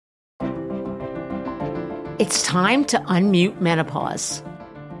It's time to unmute menopause.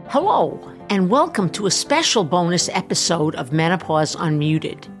 Hello, and welcome to a special bonus episode of Menopause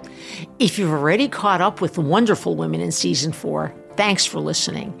Unmuted. If you've already caught up with the wonderful women in Season 4, thanks for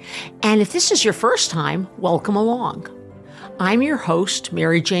listening. And if this is your first time, welcome along. I'm your host,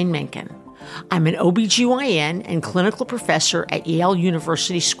 Mary Jane Menken. I'm an OBGYN and clinical professor at Yale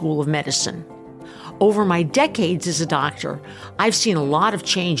University School of Medicine. Over my decades as a doctor, I've seen a lot of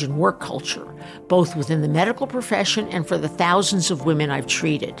change in work culture, both within the medical profession and for the thousands of women I've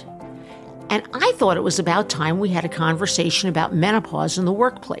treated. And I thought it was about time we had a conversation about menopause in the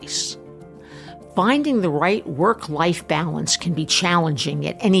workplace. Finding the right work-life balance can be challenging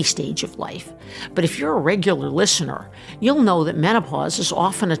at any stage of life. But if you're a regular listener, you'll know that menopause is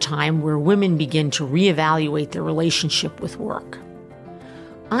often a time where women begin to reevaluate their relationship with work.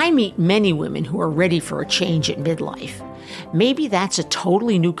 I meet many women who are ready for a change at midlife. Maybe that's a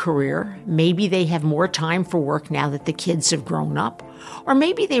totally new career. Maybe they have more time for work now that the kids have grown up. Or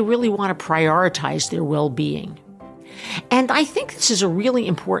maybe they really want to prioritize their well-being. And I think this is a really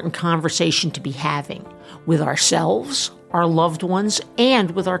important conversation to be having with ourselves, our loved ones,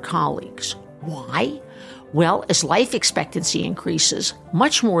 and with our colleagues. Why? Well, as life expectancy increases,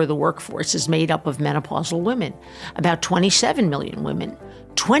 much more of the workforce is made up of menopausal women. About 27 million women,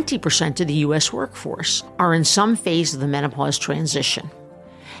 20% of the U.S. workforce, are in some phase of the menopause transition.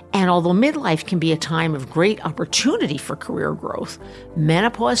 And although midlife can be a time of great opportunity for career growth,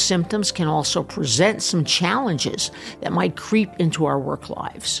 menopause symptoms can also present some challenges that might creep into our work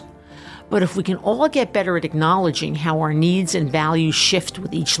lives. But if we can all get better at acknowledging how our needs and values shift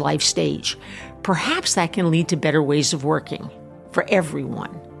with each life stage, perhaps that can lead to better ways of working for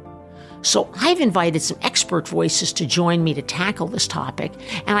everyone. So I've invited some expert voices to join me to tackle this topic,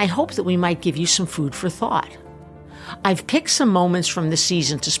 and I hope that we might give you some food for thought. I've picked some moments from this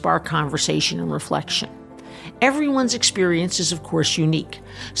season to spark conversation and reflection. Everyone's experience is, of course, unique,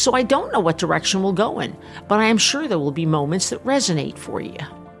 so I don't know what direction we'll go in, but I am sure there will be moments that resonate for you.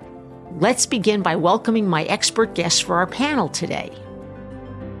 Let's begin by welcoming my expert guests for our panel today.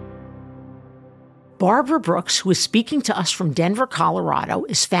 Barbara Brooks, who is speaking to us from Denver, Colorado,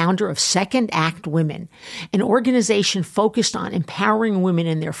 is founder of Second Act Women, an organization focused on empowering women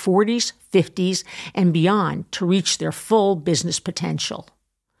in their 40s, 50s, and beyond to reach their full business potential.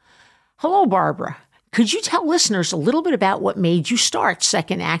 Hello, Barbara. Could you tell listeners a little bit about what made you start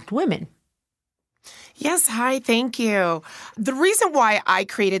Second Act Women? Yes, hi, thank you. The reason why I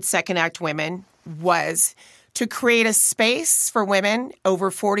created Second Act Women was to create a space for women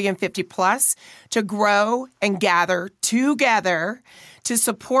over 40 and 50 plus to grow and gather together to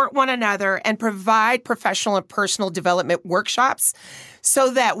support one another and provide professional and personal development workshops so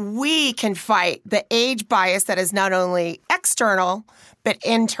that we can fight the age bias that is not only external, but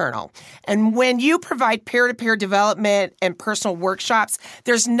internal. And when you provide peer-to-peer development and personal workshops,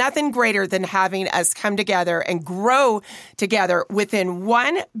 there's nothing greater than having us come together and grow together within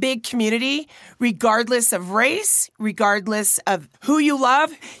one big community, regardless of race, regardless of who you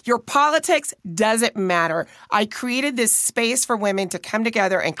love, your politics, doesn't matter. I created this space for women to come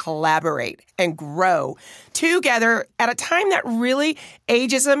together and collaborate and grow together at a time that really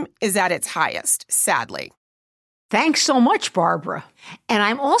ageism is at its highest, sadly. Thanks so much, Barbara. And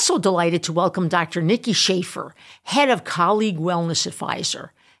I'm also delighted to welcome Dr. Nikki Schaefer, Head of Colleague Wellness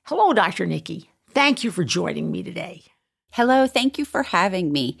Advisor. Hello, Dr. Nikki. Thank you for joining me today. Hello, thank you for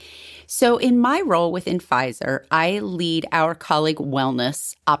having me. So in my role within Pfizer, I lead our colleague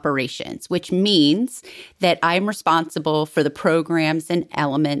wellness operations, which means that I'm responsible for the programs and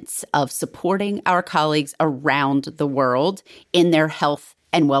elements of supporting our colleagues around the world in their health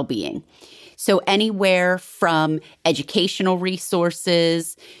and well-being. So anywhere from educational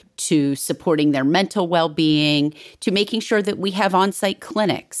resources to supporting their mental well-being to making sure that we have on-site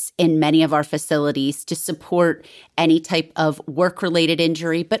clinics in many of our facilities to support any type of work-related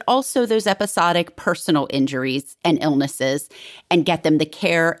injury, but also those episodic personal injuries and illnesses and get them the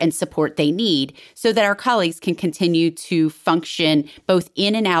care and support they need so that our colleagues can continue to function both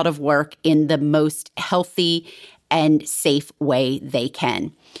in and out of work in the most healthy and safe way they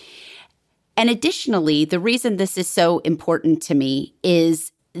can. And additionally, the reason this is so important to me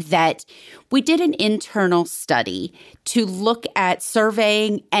is that we did an internal study to look at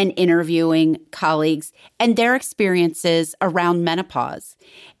surveying and interviewing colleagues and their experiences around menopause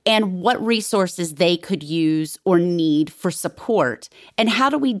and what resources they could use or need for support. And how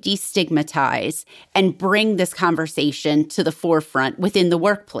do we destigmatize and bring this conversation to the forefront within the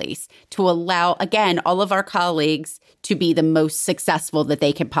workplace to allow, again, all of our colleagues to be the most successful that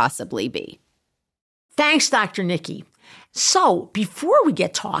they can possibly be. Thanks, Dr. Nikki. So before we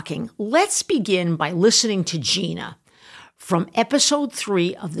get talking, let's begin by listening to Gina from episode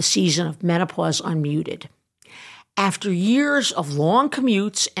 3 of the season of Menopause Unmuted. After years of long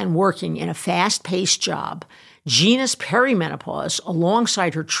commutes and working in a fast-paced job, Gina's perimenopause,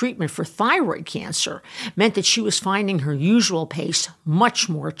 alongside her treatment for thyroid cancer, meant that she was finding her usual pace much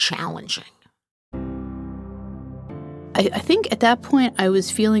more challenging. I think at that point I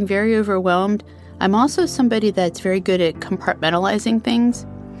was feeling very overwhelmed. I'm also somebody that's very good at compartmentalizing things.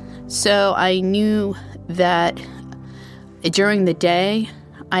 So I knew that during the day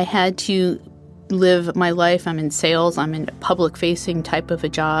I had to live my life. I'm in sales. I'm in a public-facing type of a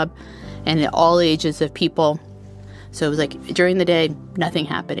job and at all ages of people. So it was like during the day, nothing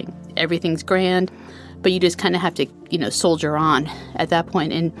happening. Everything's grand, but you just kind of have to, soldier on at that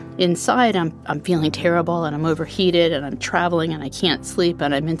point. And inside, I'm feeling terrible and I'm overheated and I'm traveling and I can't sleep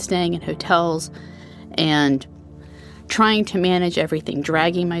and I'm staying in hotels and trying to manage everything,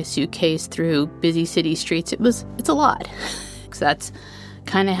 dragging my suitcase through busy city streets. It's a lot. Because that's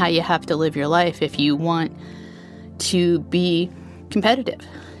kind of how you have to live your life if you want to be competitive.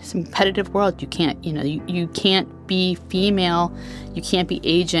 It's a competitive world. You can't, you can't be female. You can't be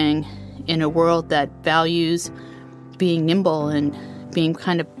aging in a world that values being nimble and being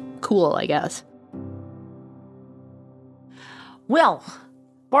kind of cool, I guess. Well,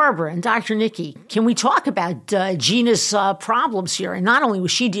 Barbara and Dr. Nikki, can we talk about Gina's problems here? And not only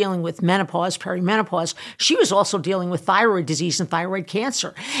was she dealing with menopause, perimenopause, she was also dealing with thyroid disease and thyroid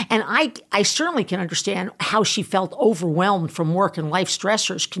cancer. And I certainly can understand how she felt overwhelmed from work and life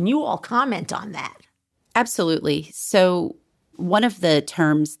stressors. Can you all comment on that? Absolutely. So one of the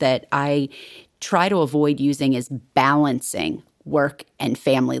terms that I try to avoid using is balancing work and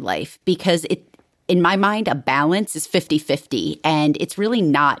family life, because in my mind, a balance is 50-50, and it's really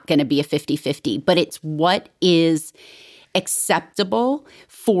not going to be a 50-50, but it's what is acceptable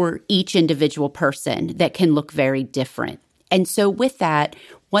for each individual person that can look very different. And so with that,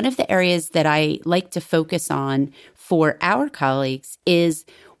 one of the areas that I like to focus on for our colleagues is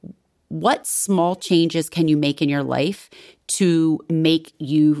what small changes can you make in your life to make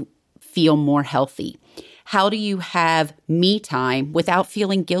you feel more healthy? How do you have me time without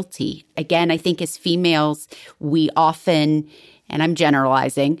feeling guilty? Again, I think as females, we often, and I'm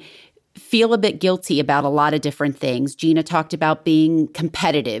generalizing, feel a bit guilty about a lot of different things. Gina talked about being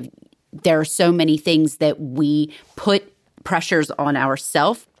competitive. There are so many things that we put pressures on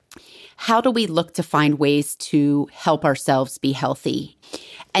ourselves. How do we look to find ways to help ourselves be healthy?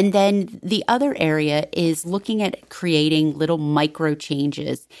 And then the other area is looking at creating little micro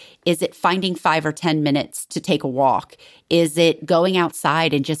changes. Is it finding 5 or 10 minutes to take a walk? Is it going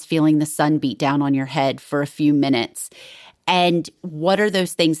outside and just feeling the sun beat down on your head for a few minutes? And what are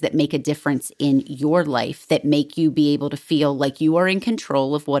those things that make a difference in your life that make you be able to feel like you are in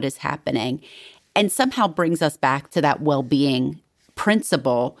control of what is happening? And somehow brings us back to that well-being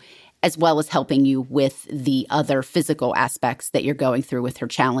principle, as well as helping you with the other physical aspects that you're going through with her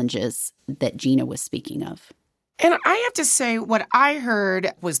challenges that Gina was speaking of. And I have to say, what I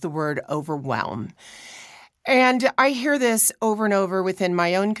heard was the word overwhelm. And I hear this over and over within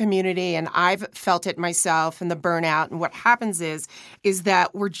my own community, and I've felt it myself and the burnout. And what happens is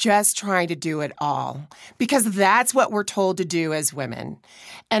that we're just trying to do it all because that's what we're told to do as women.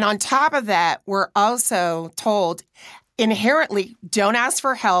 And on top of that, we're also told inherently, don't ask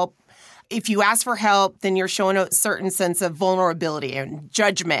for help. If you ask for help, then you're showing a certain sense of vulnerability and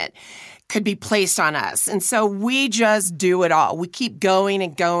judgment could be placed on us. And so we just do it all. We keep going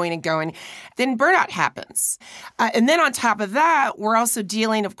and going and going. Then burnout happens. And then on top of that, we're also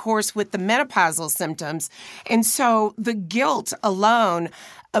dealing, of course, with the menopausal symptoms. And so the guilt alone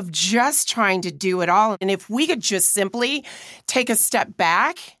of just trying to do it all. And if we could just simply take a step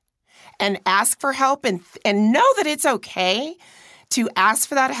back and ask for help and know that it's okay to ask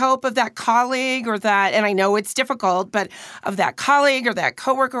for that help of that colleague or that, and I know it's difficult, but of that colleague or that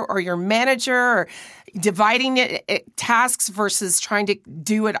coworker or your manager, or dividing tasks versus trying to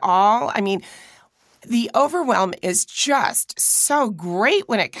do it all. I mean, the overwhelm is just so great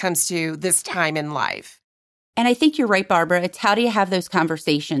when it comes to this time in life. And I think you're right, Barbara. It's how do you have those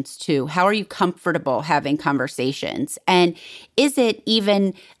conversations too? How are you comfortable having conversations? And is it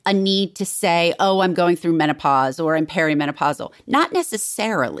even a need to say, oh, I'm going through menopause or I'm perimenopausal? Not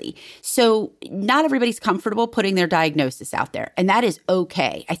necessarily. So not everybody's comfortable putting their diagnosis out there. And that is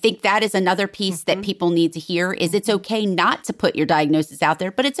okay. I think that is another piece that people need to hear is it's okay not to put your diagnosis out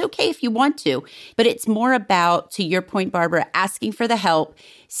there, but it's okay if you want to. But it's more about, to your point, Barbara, asking for the help,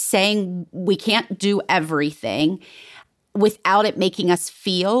 saying we can't do everything without it making us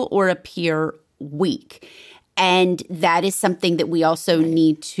feel or appear weak. And that is something that we also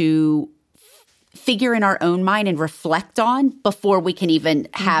need to figure in our own mind and reflect on before we can even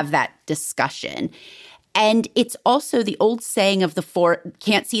have that discussion. And it's also the old saying of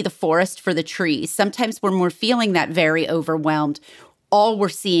can't see the forest for the trees. Sometimes when we're feeling that very overwhelmed, all we're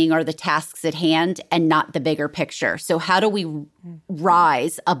seeing are the tasks at hand and not the bigger picture. So how do we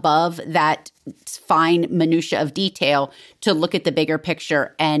rise above that fine minutia of detail to look at the bigger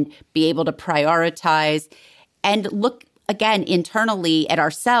picture and be able to prioritize and look again internally at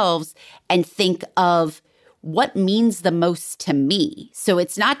ourselves and think of what means the most to me. So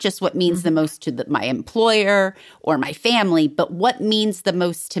it's not just what means the most to my employer or my family, but what means the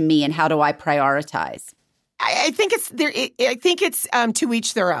most to me and how do I prioritize? I think it's there. I think it's to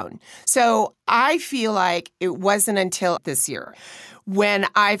each their own. So I feel like it wasn't until this year when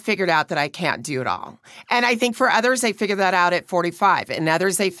I figured out that I can't do it all. And I think for others, they figured that out at 45, and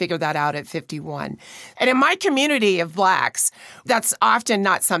others, they figured that out at 51. And in my community of Blacks, that's often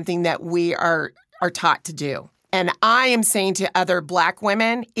not something that we are taught to do. And I am saying to other Black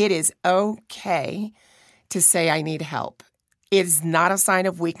women, it is okay to say I need help. It is not a sign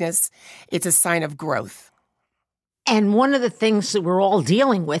of weakness. It's a sign of growth. And one of the things that we're all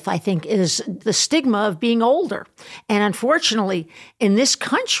dealing with, I think, is the stigma of being older. And unfortunately, in this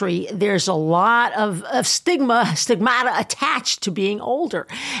country, there's a lot of stigmata attached to being older.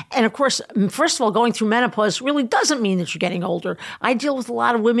 And of course, first of all, going through menopause really doesn't mean that you're getting older. I deal with a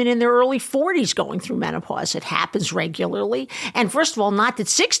lot of women in their early 40s going through menopause. It happens regularly. And first of all, not that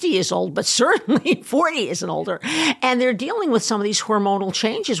 60 is old, but certainly 40 isn't older. And they're dealing with some of these hormonal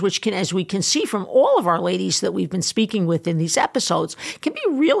changes, which can, as we can see from all of our ladies that we've been speaking with in these episodes, can be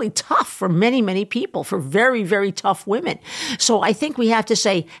really tough for many, many people, for very, very tough women. So I think we have to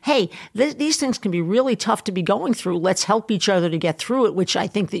say, hey, these things can be really tough to be going through. Let's help each other to get through it, which I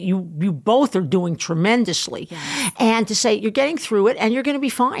think that you both are doing tremendously. Yes. And to say you're getting through it and you're going to be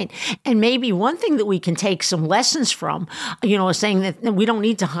fine. And maybe one thing that we can take some lessons from, saying that we don't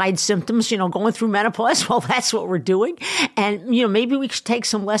need to hide symptoms, going through menopause. Well, that's what we're doing. And, maybe we should take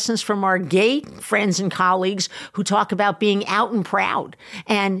some lessons from our gay friends and colleagues who talk about being out and proud.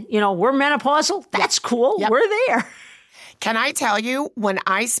 And, we're menopausal. That's cool. Yep. We're there. Can I tell you, when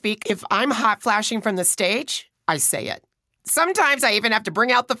I speak, if I'm hot flashing from the stage, I say it. Sometimes I even have to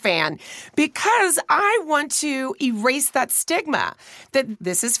bring out the fan because I want to erase that stigma that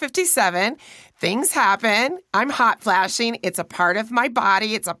this is 57. Things happen. I'm hot flashing. It's a part of my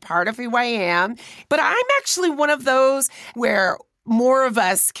body. It's a part of who I am. But I'm actually one of those where more of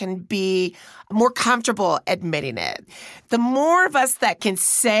us can be more comfortable admitting it. The more of us that can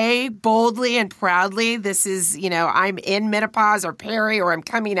say boldly and proudly, this is, I'm in menopause or peri or I'm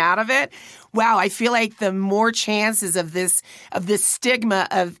coming out of it. Wow, I feel like the more chances of this stigma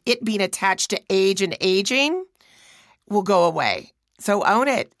of it being attached to age and aging will go away. So own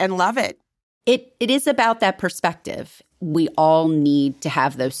it and love it. It is about that perspective. We all need to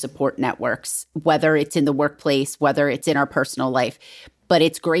have those support networks, whether it's in the workplace, whether it's in our personal life. But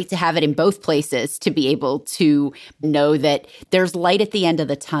it's great to have it in both places to be able to know that there's light at the end of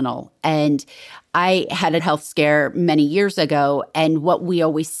the tunnel. And I had a health scare many years ago, and what we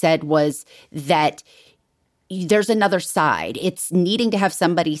always said was that there's another side. It's needing to have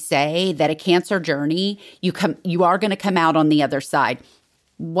somebody say that a cancer journey, you are going to come out on the other side.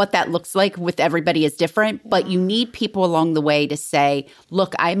 What that looks like with everybody is different, but you need people along the way to say,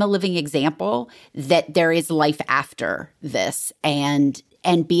 look, I'm a living example that there is life after this, and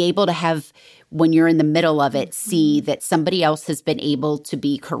be able to have, when you're in the middle of it, see that somebody else has been able to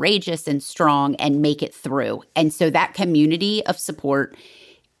be courageous and strong and make it through. And so that community of support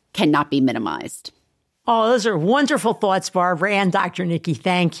cannot be minimized. Oh, those are wonderful thoughts, Barbara and Dr. Nikki.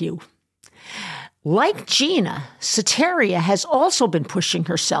 Thank you. Like Gina, Soteria has also been pushing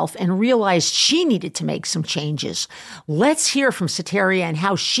herself and realized she needed to make some changes. Let's hear from Soteria and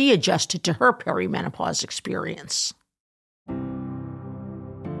how she adjusted to her perimenopause experience.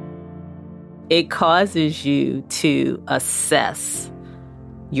 It causes you to assess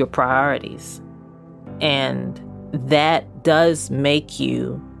your priorities. And that does make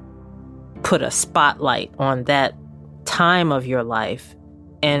you put a spotlight on that time of your life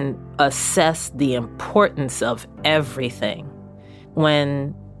and assess the importance of everything.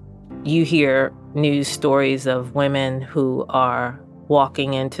 When you hear news stories of women who are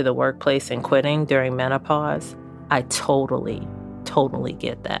walking into the workplace and quitting during menopause, I totally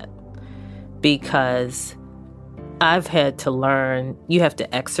get that. Because I've had to learn, you have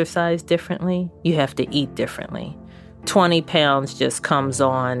to exercise differently, you have to eat differently. 20 pounds just comes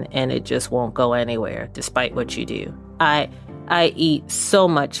on and it just won't go anywhere despite what you do. I I eat so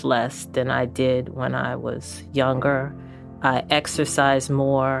much less than I did when I was younger. I exercise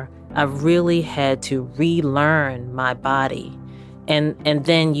more. I really had to relearn my body. And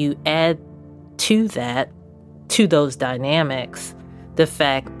then you add to that, to those dynamics, the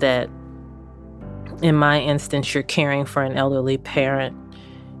fact that in my instance, you're caring for an elderly parent,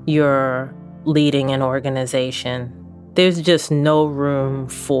 you're leading an organization. There's just no room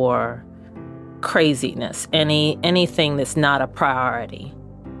for craziness, anything that's not a priority.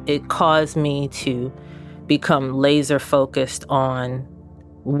 It caused me to become laser focused on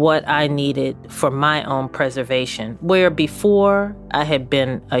what I needed for my own preservation. Where before I had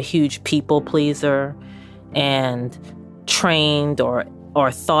been a huge people pleaser and trained or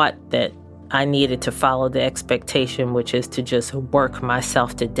thought that I needed to follow the expectation, which is to just work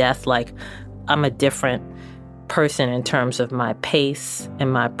myself to death. Like, I'm a different person in terms of my pace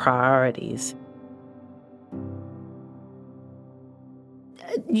and my priorities.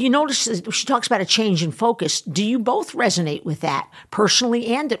 You notice she talks about a change in focus. Do you both resonate with that, personally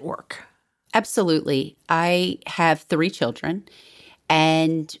and at work? Absolutely. I have 3 children,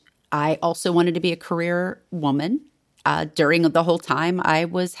 and I also wanted to be a career woman. During the whole time I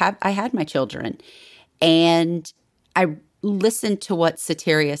had my children, and I listened to what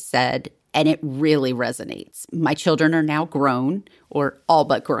Soteria said, and it really resonates. My children are now grown, or all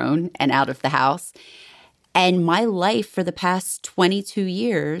but grown, and out of the house. And my life for the past 22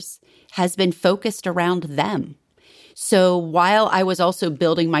 years has been focused around them. So while I was also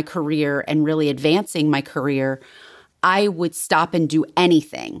building my career and really advancing my career, I would stop and do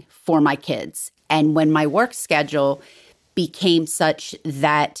anything for my kids. And when my work schedule became such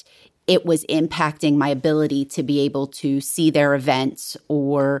that it was impacting my ability to be able to see their events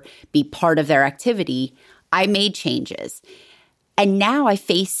or be part of their activity, I made changes. And now I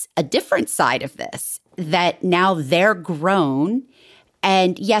face a different side of this, that now they're grown.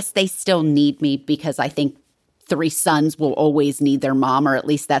 And yes, they still need me, because I think 3 sons will always need their mom, or at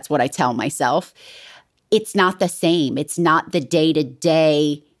least that's what I tell myself. It's not the same. It's not the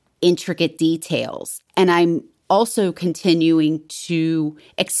day-to-day intricate details. And I'm also continuing to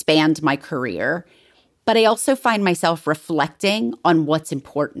expand my career, but I also find myself reflecting on what's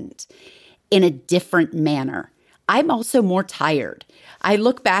important in a different manner. I'm also more tired. I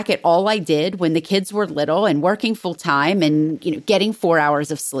look back at all I did when the kids were little and working full time and, getting 4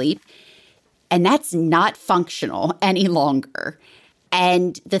 hours of sleep, and that's not functional any longer.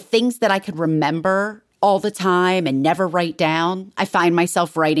 And the things that I could remember all the time and never write down, I find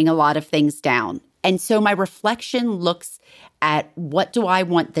myself writing a lot of things down. And so my reflection looks at, what do I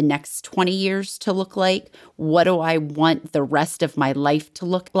want the next 20 years to look like? What do I want the rest of my life to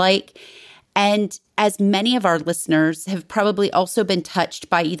look like? And as many of our listeners have probably also been touched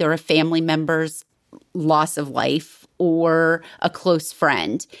by either a family member's loss of life or a close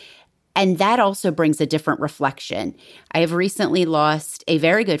friend. And that also brings a different reflection. I have recently lost a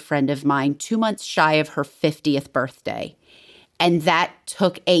very good friend of mine 2 months shy of her 50th birthday. And that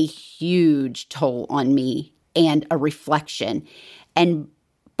took a huge toll on me and a reflection. And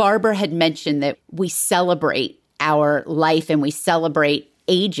Barbara had mentioned that we celebrate our life and we celebrate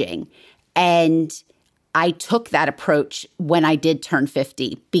aging. And I took that approach when I did turn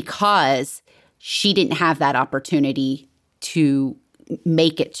 50, because she didn't have that opportunity to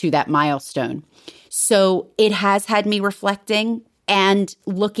make it to that milestone. So it has had me reflecting and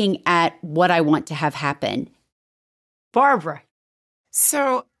looking at what I want to have happen. Barbara.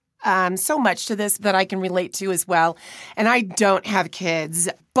 So much to this that I can relate to as well. And I don't have kids,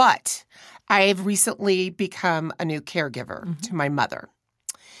 but I've recently become a new caregiver to my mother.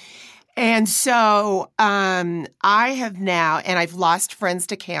 And so I have now, and I've lost friends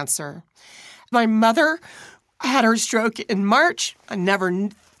to cancer. My mother had her stroke in March. I never,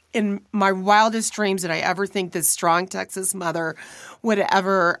 in my wildest dreams, did I ever think this strong Texas mother would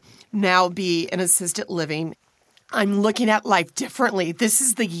ever now be in assisted living. I'm looking at life differently. This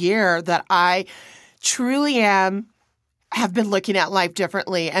is the year that I truly have been looking at life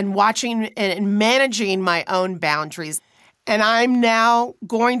differently and watching and managing my own boundaries. And I'm now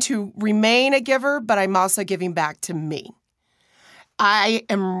going to remain a giver, but I'm also giving back to me. I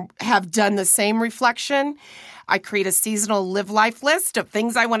have done the same reflection. I create a seasonal live life list of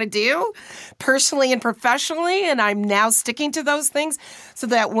things I want to do personally and professionally, and I'm now sticking to those things so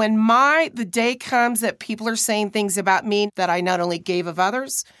that when the day comes that people are saying things about me that I not only gave of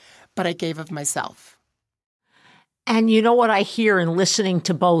others, but I gave of myself. And you know what I hear in listening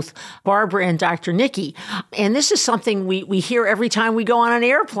to both Barbara and Dr. Nikki? And this is something we hear every time we go on an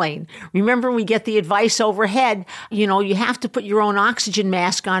airplane. Remember, we get the advice overhead, you have to put your own oxygen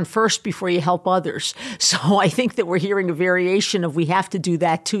mask on first before you help others. So I think that we're hearing a variation of we have to do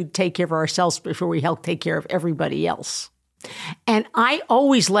that too, take care of ourselves before we help take care of everybody else. And I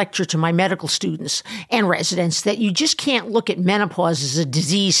always lecture to my medical students and residents that you just can't look at menopause as a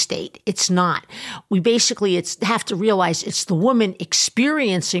disease state. It's not. We basically have to realize it's the woman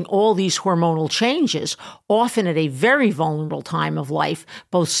experiencing all these hormonal changes, often at a very vulnerable time of life,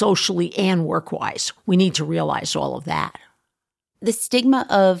 both socially and work-wise. We need to realize all of that. The stigma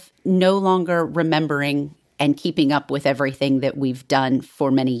of no longer remembering and keeping up with everything that we've done for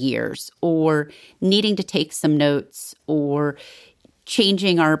many years, or needing to take some notes, or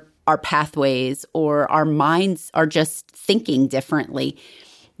changing our pathways, or our minds are just thinking differently.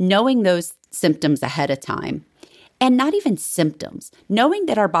 Knowing those symptoms ahead of time, and not even symptoms, knowing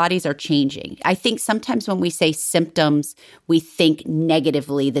that our bodies are changing. I think sometimes when we say symptoms, we think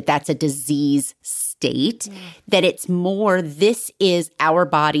negatively that that's a disease state, that it's more, this is our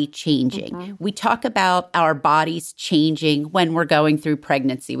body changing. We talk about our bodies changing when we're going through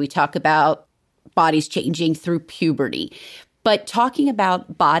pregnancy. We talk about bodies changing through puberty. But talking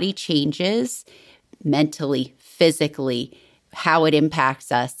about body changes mentally, physically, how it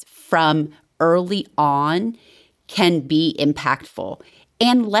impacts us from early on can be impactful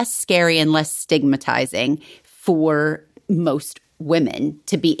and less scary and less stigmatizing for most women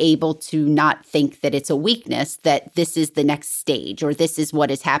to be able to not think that it's a weakness, that this is the next stage or this is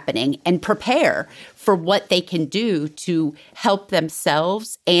what is happening, and prepare for what they can do to help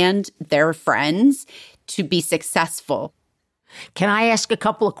themselves and their friends to be successful. Can I ask a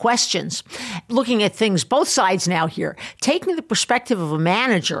couple of questions? Looking at things, both sides now here, taking the perspective of a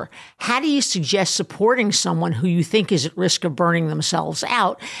manager, how do you suggest supporting someone who you think is at risk of burning themselves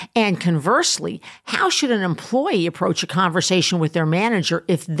out? And conversely, how should an employee approach a conversation with their manager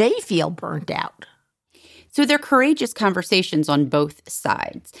if they feel burnt out? So they're courageous conversations on both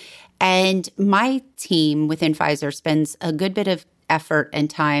sides. And my team within Pfizer spends a good bit of effort and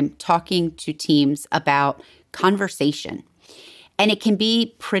time talking to teams about conversation. And it can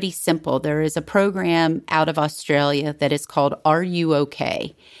be pretty simple. There is a program out of Australia that is called Are You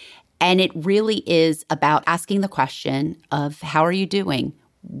Okay? And it really is about asking the question of how are you doing?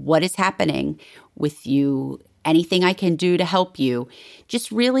 What is happening with you? Anything I can do to help you?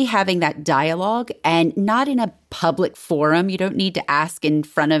 Just really having that dialogue, and not in a public forum. You don't need to ask in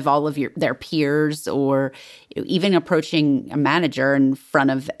front of all of their peers, or even approaching a manager in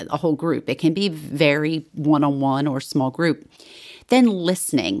front of a whole group. It can be very one-on-one or small group. Then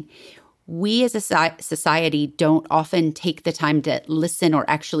listening. We as a society don't often take the time to listen or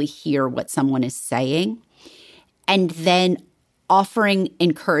actually hear what someone is saying. And then offering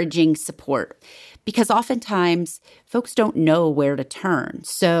encouraging support. Because oftentimes folks don't know where to turn.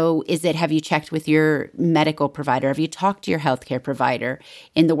 So have you checked with your medical provider? Have you talked to your healthcare provider?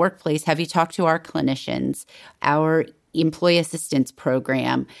 In the workplace, have you talked to our clinicians, our employee assistance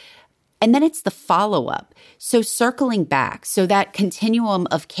program? And then it's the follow-up. So circling back, so that continuum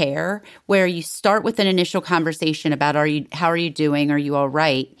of care where you start with an initial conversation about how are you doing? Are you all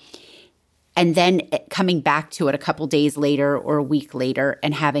right? And then coming back to it a couple days later or a week later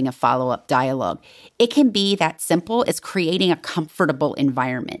and having a follow-up dialogue. It can be that simple as creating a comfortable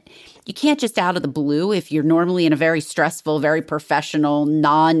environment. You can't just out of the blue, if you're normally in a very stressful, very professional,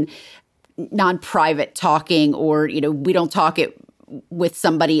 non-private talking, or we don't talk it with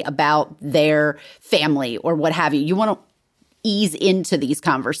somebody about their family or what have you. You want to ease into these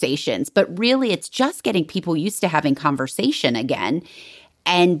conversations, but really it's just getting people used to having conversation again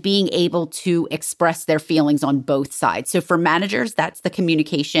and being able to express their feelings on both sides. So for managers, that's the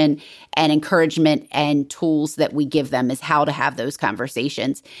communication and encouragement and tools that we give them, is how to have those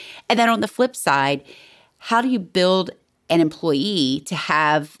conversations. And then on the flip side, how do you build an employee to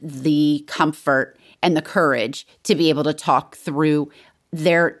have the comfort and the courage to be able to talk through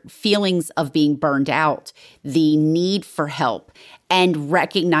their feelings of being burned out, the need for help, and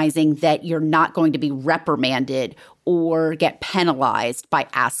recognizing that you're not going to be reprimanded or get penalized by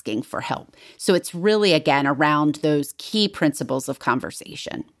asking for help. So it's really, again, around those key principles of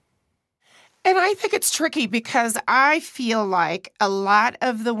conversation. And I think it's tricky because I feel like a lot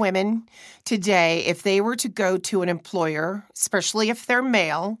of the women today, if they were to go to an employer, especially if they're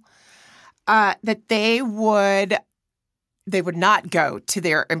male, that they would not go to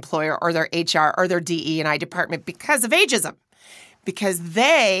their employer or their HR or their DE&I department because of ageism, because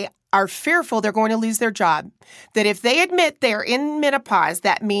they are fearful they're going to lose their job, that if they admit they're in menopause,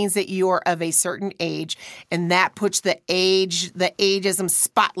 that means that you're of a certain age, and that puts the ageism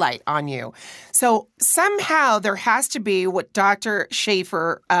spotlight on you. So somehow there has to be what Dr.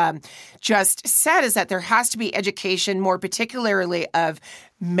 Schaefer just said, is that there has to be education, more particularly of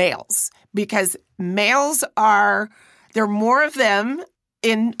males, because males there are more of them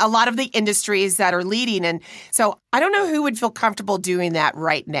in a lot of the industries that are leading. And so I don't know who would feel comfortable doing that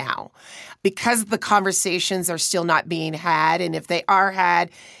right now, because the conversations are still not being had. And if they are had,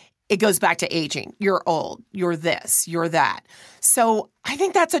 it goes back to aging. You're old, you're this, you're that. So I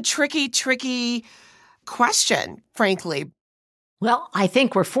think that's a tricky question, frankly. Well, I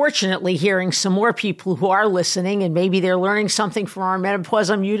think we're fortunately hearing some more people who are listening, and maybe they're learning something from our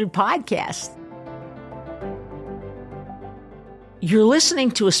Menopause Unmuted podcast. You're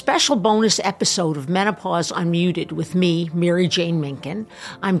listening to a special bonus episode of Menopause Unmuted with me, Mary Jane Minkin.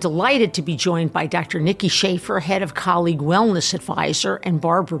 I'm delighted to be joined by Dr. Nikki Schaefer, head of Colleague Wellness Advisor, and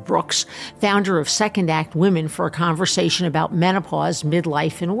Barbara Brooks, founder of Second Act Women, for a conversation about menopause,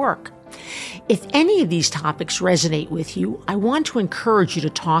 midlife, and work. If any of these topics resonate with you, I want to encourage you to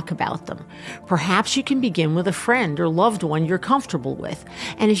talk about them. Perhaps you can begin with a friend or loved one you're comfortable with.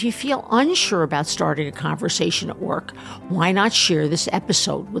 And if you feel unsure about starting a conversation at work, why not share this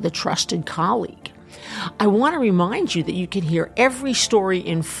episode with a trusted colleague? I want to remind you that you can hear every story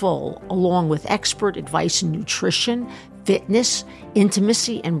in full, along with expert advice in nutrition, fitness,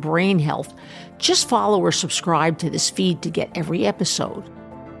 intimacy, and brain health. Just follow or subscribe to this feed to get every episode.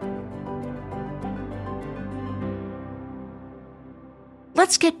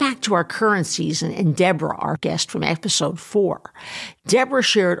 Let's get back to our current season and Deborah, our guest from episode 4. Deborah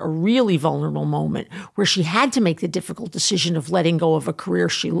shared a really vulnerable moment where she had to make the difficult decision of letting go of a career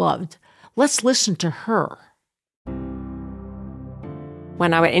she loved. Let's listen to her.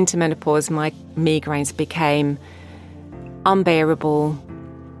 When I went into menopause, my migraines became unbearable.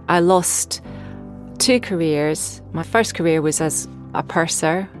 I lost 2 careers. My first career was as a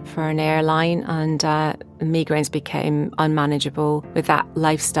purser for an airline, and migraines became unmanageable with that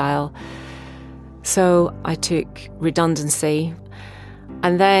lifestyle. So I took redundancy,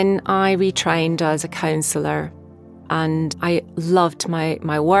 and then I retrained as a counsellor, and I loved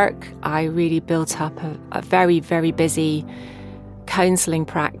my work. I really built up a very, very busy counselling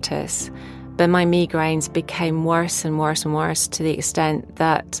practice. But my migraines became worse and worse and worse, to the extent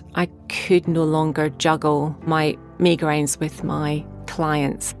that I could no longer juggle my migraines with my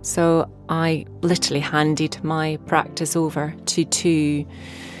clients. So I literally handed my practice over to 2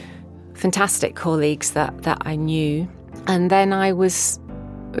 fantastic colleagues that I knew. And then I was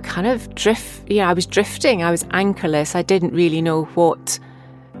kind of I was drifting. I was anchorless. I didn't really know what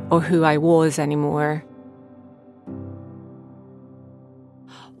or who I was anymore.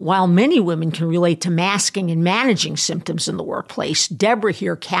 While many women can relate to masking and managing symptoms in the workplace, Deborah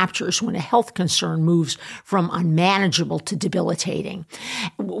here captures when a health concern moves from unmanageable to debilitating.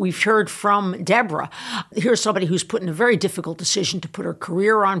 We've heard from Deborah. Here's somebody who's put in a very difficult decision to put her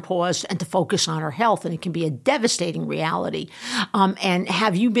career on pause and to focus on her health, and it can be a devastating reality. And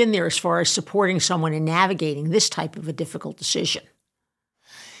have you been there as far as supporting someone in navigating this type of a difficult decision?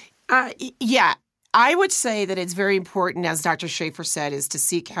 Yeah. I would say that it's very important, as Dr. Schaefer said, is to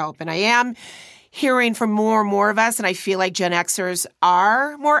seek help. And I am hearing from more and more of us, and I feel like Gen Xers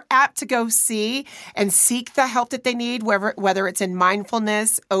are more apt to go see and seek the help that they need, whether it's in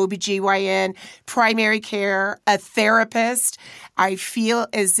mindfulness, OBGYN, primary care, a therapist. I feel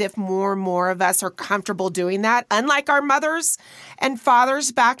as if more and more of us are comfortable doing that. Unlike our mothers and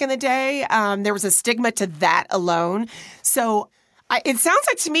fathers back in the day, there was a stigma to that alone. So it sounds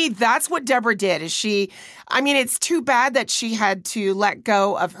like to me that's what Deborah did. It's too bad that she had to let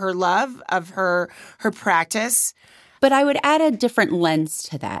go of her love, of her practice. But I would add a different lens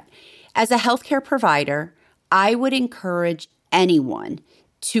to that. As a healthcare provider, I would encourage anyone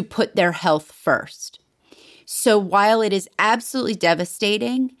to put their health first. So while it is absolutely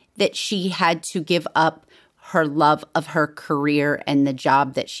devastating that she had to give up her love of her career and the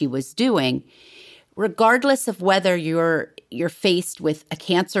job that she was doing, regardless of whether you're faced with a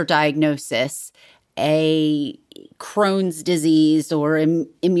cancer diagnosis, a Crohn's disease, or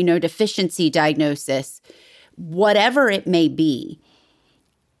immunodeficiency diagnosis, whatever it may be,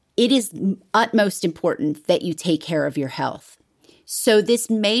 it is utmost important that you take care of your health. So this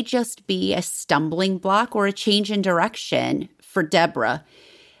may just be a stumbling block or a change in direction for Deborah.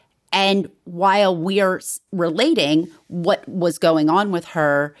 And while we are relating what was going on with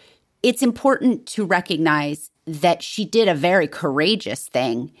her, it's important to recognize that she did a very courageous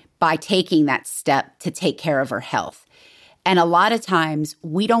thing by taking that step to take care of her health. And a lot of times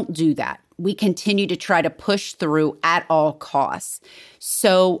we don't do that. We continue to try to push through at all costs.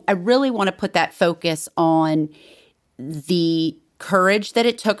 So I really want to put that focus on the courage that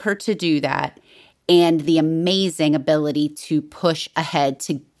it took her to do that and the amazing ability to push ahead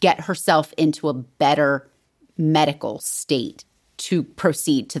to get herself into a better medical state to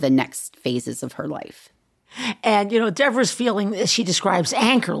proceed to the next phases of her life. And, Deborah's feeling, as she describes,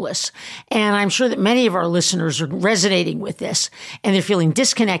 anchorless. And I'm sure that many of our listeners are resonating with this, and they're feeling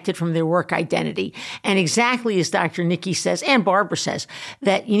disconnected from their work identity. And exactly as Dr. Nikki says, and Barbara says,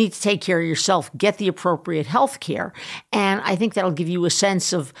 that you need to take care of yourself, get the appropriate health care. And I think that'll give you a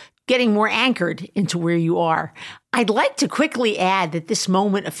sense of getting more anchored into where you are. I'd like to quickly add that this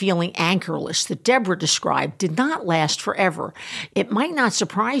moment of feeling anchorless that Deborah described did not last forever. It might not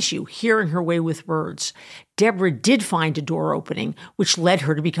surprise you hearing her way with words. Deborah did find a door opening, which led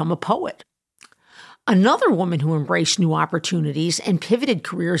her to become a poet. Another woman who embraced new opportunities and pivoted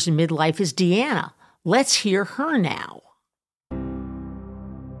careers in midlife is Deanna. Let's hear her now.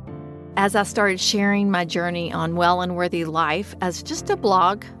 As I started sharing my journey on Well and Worthy Life as just a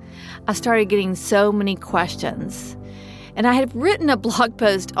blog, I started getting so many questions. And I had written a blog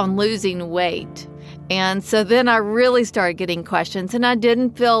post on losing weight. And so then I really started getting questions, and I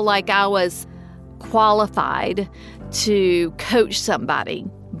didn't feel like I was qualified to coach somebody.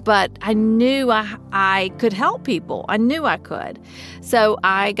 But I knew I could help people. I knew I could. So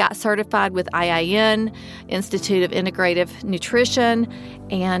I got certified with IIN, Institute of Integrative Nutrition,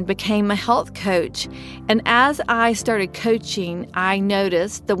 and became a health coach. And as I started coaching, I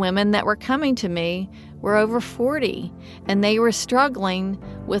noticed the women that were coming to me were over 40, and they were struggling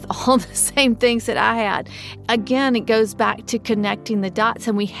with all the same things that I had. Again, it goes back to connecting the dots,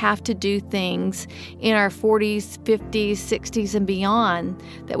 and we have to do things in our 40s, 50s, 60s, and beyond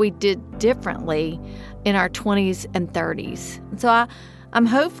that we did differently in our 20s and 30s. And so I'm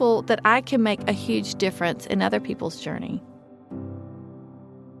hopeful that I can make a huge difference in other people's journey.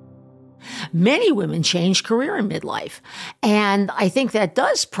 Many women change career in midlife. And I think that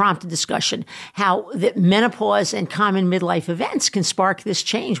does prompt a discussion how that menopause and common midlife events can spark this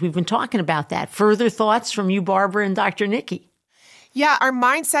change. We've been talking about that. Further thoughts from you, Barbara and Dr. Nikki? Yeah, our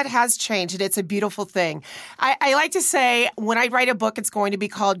mindset has changed, and it's a beautiful thing. I like to say when I write a book, it's going to be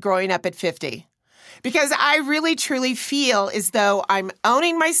called Growing Up at 50. Because I really, truly feel as though I'm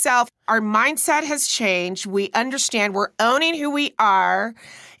owning myself. Our mindset has changed. We understand we're owning who we are.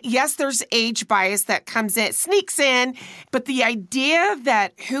 Yes, there's age bias that comes in, sneaks in, but the idea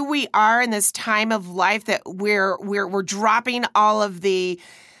that who we are in this time of life, that we're dropping all of the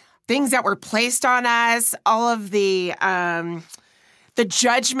things that were placed on us, all of the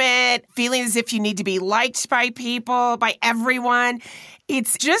judgment, feeling as if you need to be liked by people, by everyone.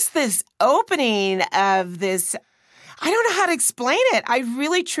 It's just this opening of this. I don't know how to explain it. I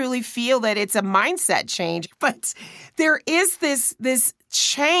really, truly feel that it's a mindset change, but there is this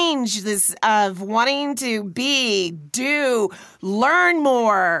change, this of wanting to do, learn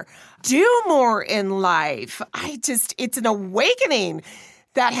more, do more in life. It's an awakening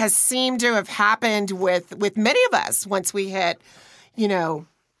that has seemed to have happened with many of us once we hit,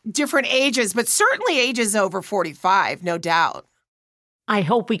 different ages, but certainly ages over 45, no doubt. I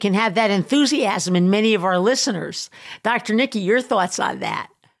hope we can have that enthusiasm in many of our listeners. Dr. Nikki, your thoughts on that?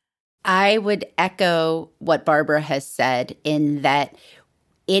 I would echo what Barbara has said in that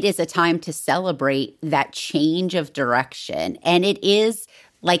it is a time to celebrate that change of direction. And it is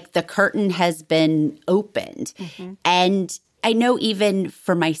like the curtain has been opened. Mm-hmm. And I know even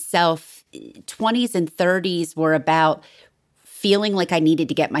for myself, 20s and 30s were about feeling like I needed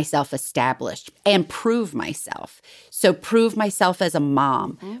to get myself established and prove myself. So prove myself as a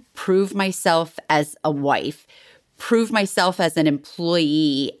mom, mm-hmm. prove myself as a wife, prove myself as an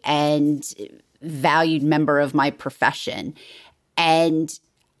employee and valued member of my profession. And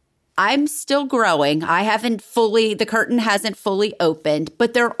I'm still growing. The curtain hasn't fully opened,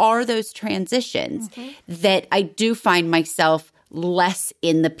 but there are those transitions mm-hmm. that I do find myself less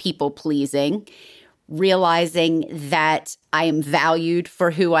in the people pleasing, realizing that I am valued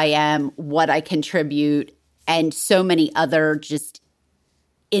for who I am, what I contribute, and so many other just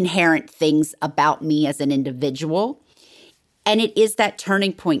inherent things about me as an individual. And it is that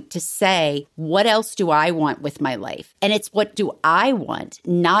turning point to say, what else do I want with my life? And it's what do I want,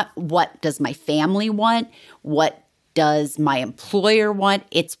 not what does my family want, what does my employer want?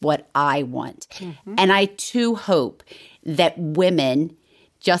 It's what I want. Mm-hmm. And I too hope that women,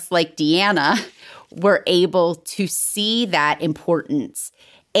 just like Deanna, were able to see that importance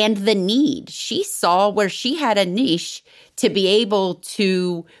and the need. She saw where she had a niche to be able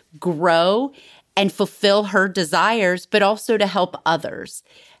to grow and fulfill her desires, but also to help others.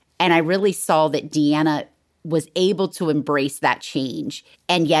 And I really saw that Deanna was able to embrace that change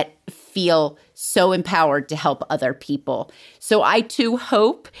and yet feel so empowered to help other people. So I too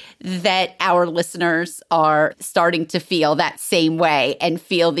hope that our listeners are starting to feel that same way and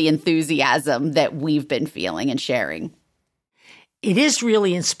feel the enthusiasm that we've been feeling and sharing. It is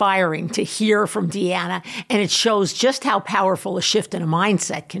really inspiring to hear from Deanna, and it shows just how powerful a shift in a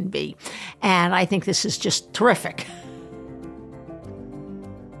mindset can be. And I think this is just terrific.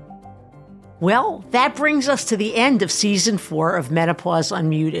 Well, that brings us to the end of Season 4 of Menopause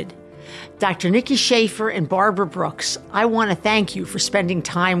Unmuted. Dr. Nikki Schaefer and Barbara Brooks, I want to thank you for spending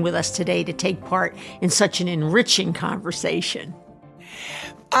time with us today to take part in such an enriching conversation.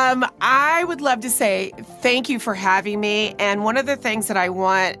 I would love to say thank you for having me. And one of the things that I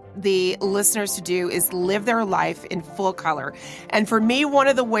want the listeners to do is live their life in full color. And for me, one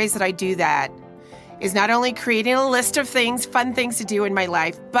of the ways that I do that is not only creating a list of things, fun things to do in my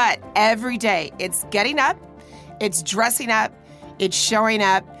life, but every day it's getting up, it's dressing up, it's showing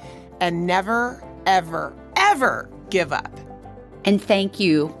up, and never, ever, ever give up. And thank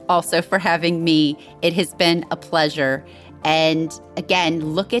you also for having me. It has been a pleasure. And again,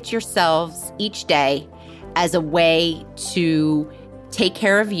 look at yourselves each day as a way to take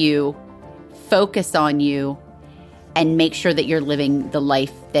care of you, focus on you, and make sure that you're living the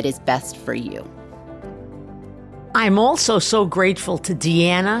life that is best for you. I'm also so grateful to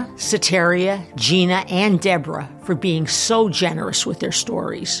Deanna, Soteria, Gina, and Deborah for being so generous with their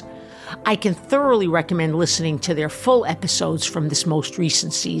stories. I can thoroughly recommend listening to their full episodes from this most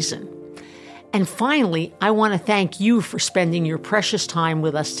recent season. And finally, I want to thank you for spending your precious time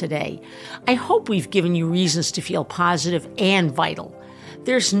with us today. I hope we've given you reasons to feel positive and vital.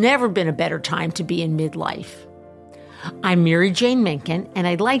 There's never been a better time to be in midlife. I'm Mary Jane Minkin, and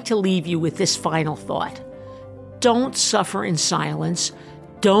I'd like to leave you with this final thought. Don't suffer in silence.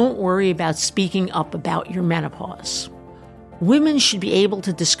 Don't worry about speaking up about your menopause. Women should be able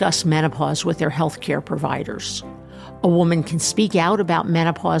to discuss menopause with their healthcare providers. A woman can speak out about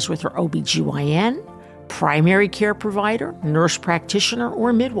menopause with her OBGYN, primary care provider, nurse practitioner,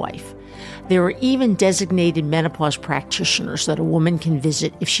 or midwife. There are even designated menopause practitioners that a woman can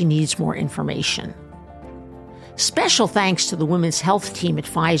visit if she needs more information. Special thanks to the Women's Health team at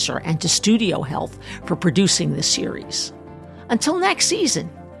Pfizer and to Studio Health for producing this series. Until next season,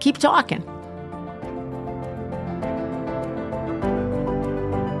 keep talking.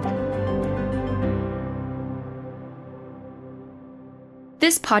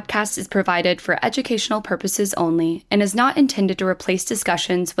 This podcast is provided for educational purposes only and is not intended to replace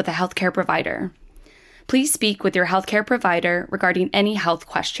discussions with a healthcare provider. Please speak with your healthcare provider regarding any health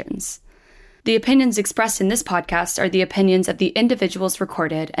questions. The opinions expressed in this podcast are the opinions of the individuals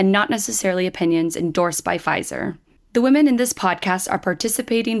recorded and not necessarily opinions endorsed by Pfizer. The women in this podcast are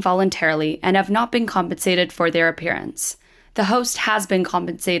participating voluntarily and have not been compensated for their appearance. The host has been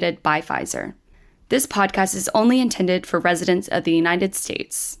compensated by Pfizer. This podcast is only intended for residents of the United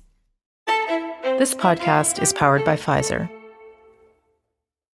States. This podcast is powered by Pfizer.